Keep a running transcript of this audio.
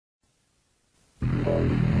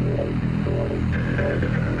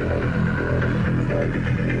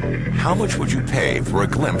How much would you pay for a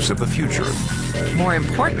glimpse of the future? More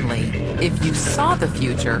importantly, if you saw the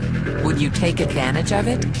future, would you take advantage of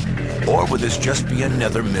it? Or would this just be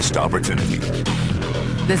another missed opportunity?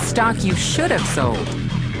 The stock you should have sold,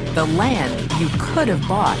 the land you could have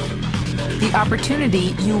bought, the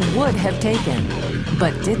opportunity you would have taken,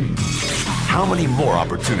 but didn't. How many more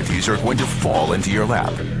opportunities are going to fall into your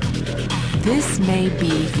lap? This may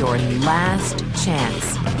be your last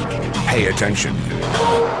chance. Pay attention.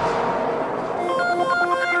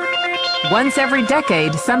 Once every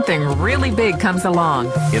decade, something really big comes along.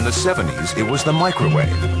 In the 70s, it was the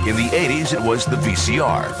microwave. In the 80s, it was the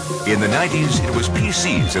VCR. In the 90s, it was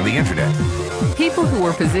PCs and the internet. People who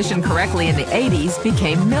were positioned correctly in the 80s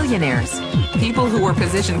became millionaires. People who were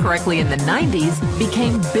positioned correctly in the 90s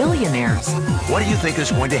became billionaires. What do you think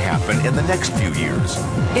is going to happen in the next few years?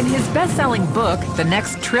 In his best-selling book, The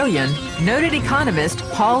Next Trillion, noted economist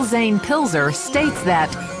Paul Zane Pilzer states that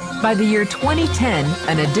by the year 2010,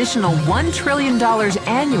 an additional $1 trillion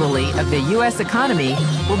annually of the U.S. economy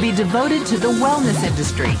will be devoted to the wellness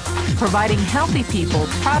industry, providing healthy people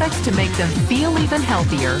products to make them feel even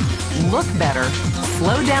healthier, look better,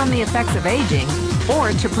 slow down the effects of aging,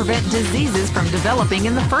 or to prevent diseases from developing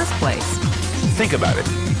in the first place. Think about it.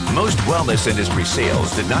 Most wellness industry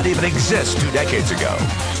sales did not even exist 2 decades ago.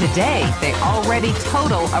 Today, they already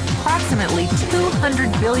total approximately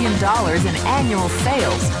 $200 billion in annual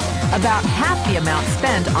sales, about half the amount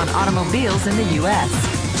spent on automobiles in the U.S.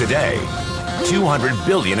 Today, $200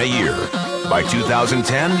 billion a year. By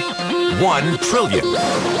 2010, $1 trillion.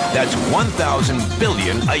 That's 1,000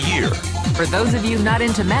 billion a year. For those of you not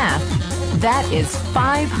into math, that is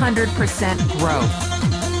 500% growth.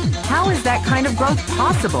 How is that kind of growth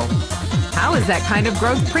possible? How is that kind of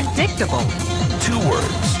growth predictable? 2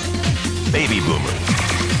 words. Baby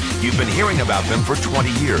boomers. You've been hearing about them for 20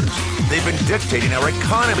 years. They've been dictating our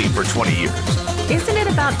economy for 20 years. Isn't it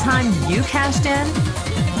about time you cashed in?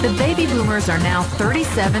 The baby boomers are now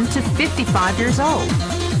 37 to 55 years old.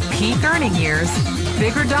 Peak earning years,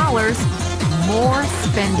 bigger dollars, more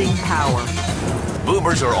spending power.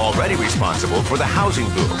 Boomers are already responsible for the housing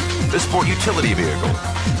boom, the sport utility vehicle,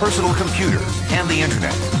 personal computers, and the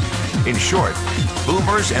internet. In short,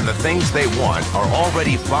 boomers and the things they want are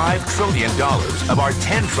already $5 trillion of our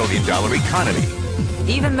 $10 trillion economy.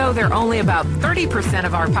 Even though they're only about 30%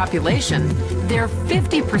 of our population, they're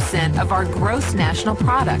 50% of our gross national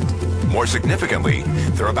product. More significantly,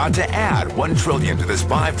 they're about to add $1 trillion to this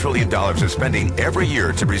 $5 trillion of spending every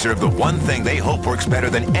year to preserve the one thing they hope works better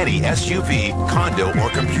than any SUV, condo, or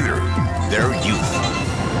computer: their youth.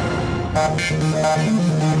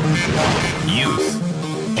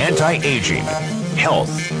 Youth, anti-aging, health,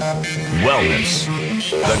 wellness,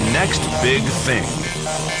 the next big thing.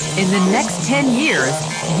 In the next 10 years,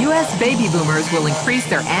 U.S. baby boomers will increase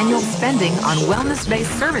their annual spending on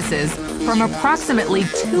wellness-based services from approximately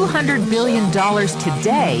 $200 billion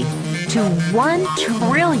today to $1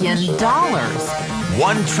 trillion.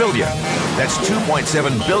 $1 trillion. That's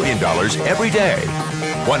 $2.7 billion every day.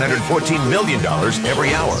 $114 million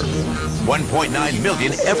every hour. $1.9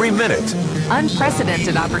 million every minute.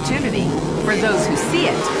 Unprecedented opportunity for those who see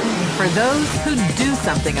it, for those who do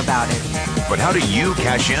something about it. But how do you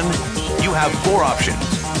cash in? You have 4 options.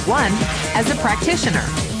 1, as a practitioner.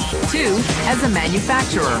 2, as a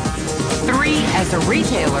manufacturer. 3, as a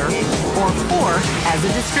retailer. Or 4, as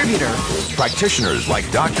a distributor. Practitioners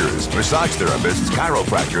like doctors, massage therapists,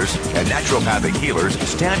 chiropractors, and naturopathic healers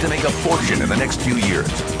stand to make a fortune in the next few years.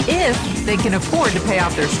 If they can afford to pay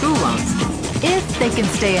off their school loans. If they can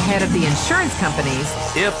stay ahead of the insurance companies.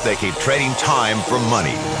 If they keep trading time for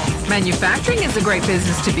money. Manufacturing is a great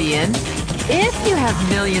business to be in. If you have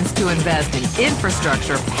millions to invest in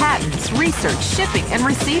infrastructure, patents, research, shipping, and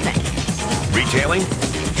receiving. Retailing?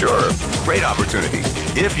 Sure, great opportunity.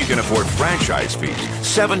 If you can afford franchise fees,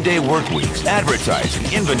 7-day work weeks,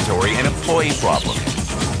 advertising, inventory, and employee problems.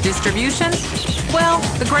 Distribution? Well,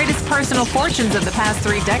 the greatest personal fortunes of the past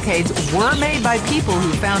 3 decades were made by people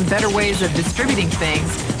who found better ways of distributing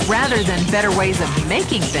things rather than better ways of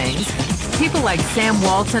making things. People like Sam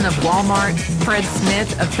Walton of Walmart, Fred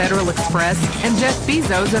Smith of Federal Express, and Jeff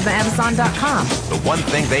Bezos of Amazon.com. The one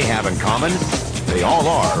thing they have in common, they all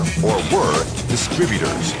are, or were,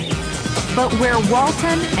 distributors. But where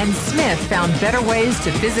Walton and Smith found better ways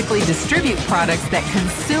to physically distribute products that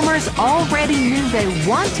consumers already knew they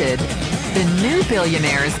wanted, the new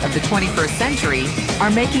billionaires of the 21st century are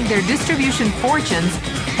making their distribution fortunes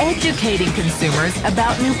educating consumers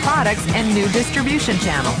about new products and new distribution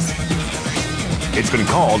channels. It's been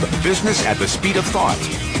called business at the speed of thought.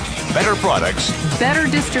 better products, better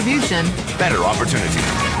distribution, better opportunity.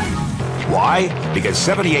 Why? Because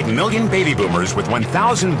 78 million baby boomers with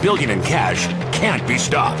 $1,000 billion in cash can't be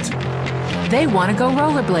stopped. They want to go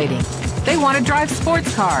rollerblading. They want to drive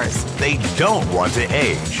sports cars. They don't want to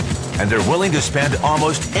age. And they're willing to spend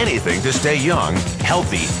almost anything to stay young,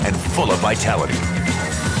 healthy, and full of vitality.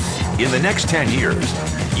 In the next 10 years,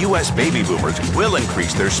 U.S. baby boomers will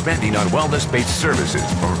increase their spending on wellness-based services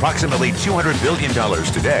from approximately $200 billion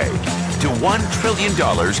today to $1 trillion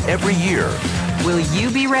every year. Will you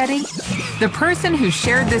be ready? The person who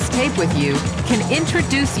shared this tape with you can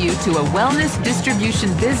introduce you to a wellness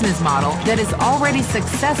distribution business model that is already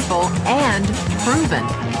successful and proven.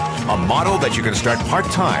 A model that you can start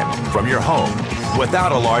part-time from your home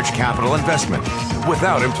without a large capital investment,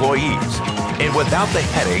 without employees, and without the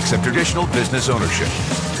headaches of traditional business ownership.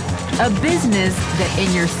 A business that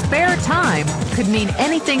in your spare time could mean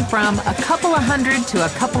anything from a couple of $100 to a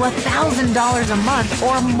couple of $1,000 a month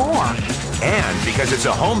or more. And because it's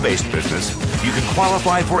a home-based business, you can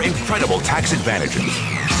qualify for incredible tax advantages.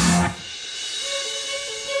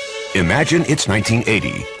 Imagine it's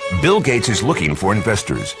 1980. Bill Gates is looking for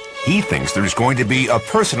investors. He thinks there's going to be a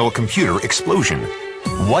personal computer explosion.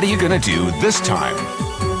 What are you going to do this time?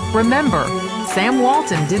 Remember, Sam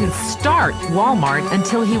Walton didn't start Walmart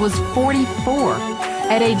until he was 44.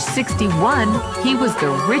 At age 61, he was the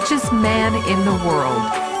richest man in the world.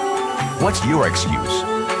 What's your excuse?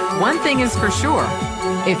 One thing is for sure,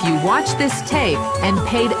 if you watch this tape and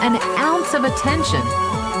paid an ounce of attention,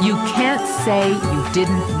 you can't say you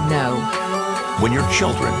didn't know. When your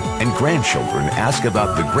children and grandchildren ask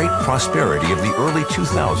about the great prosperity of the early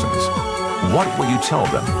 2000s, what will you tell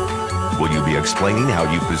them? Will you be explaining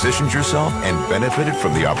how you positioned yourself and benefited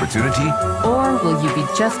from the opportunity? Or will you be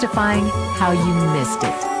justifying how you missed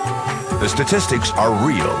it? The statistics are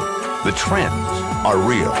real. The trends are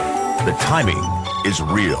real. The timing is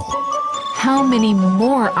real. How many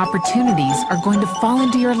more opportunities are going to fall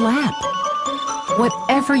into your lap?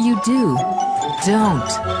 Whatever you do,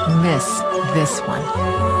 don't miss this one.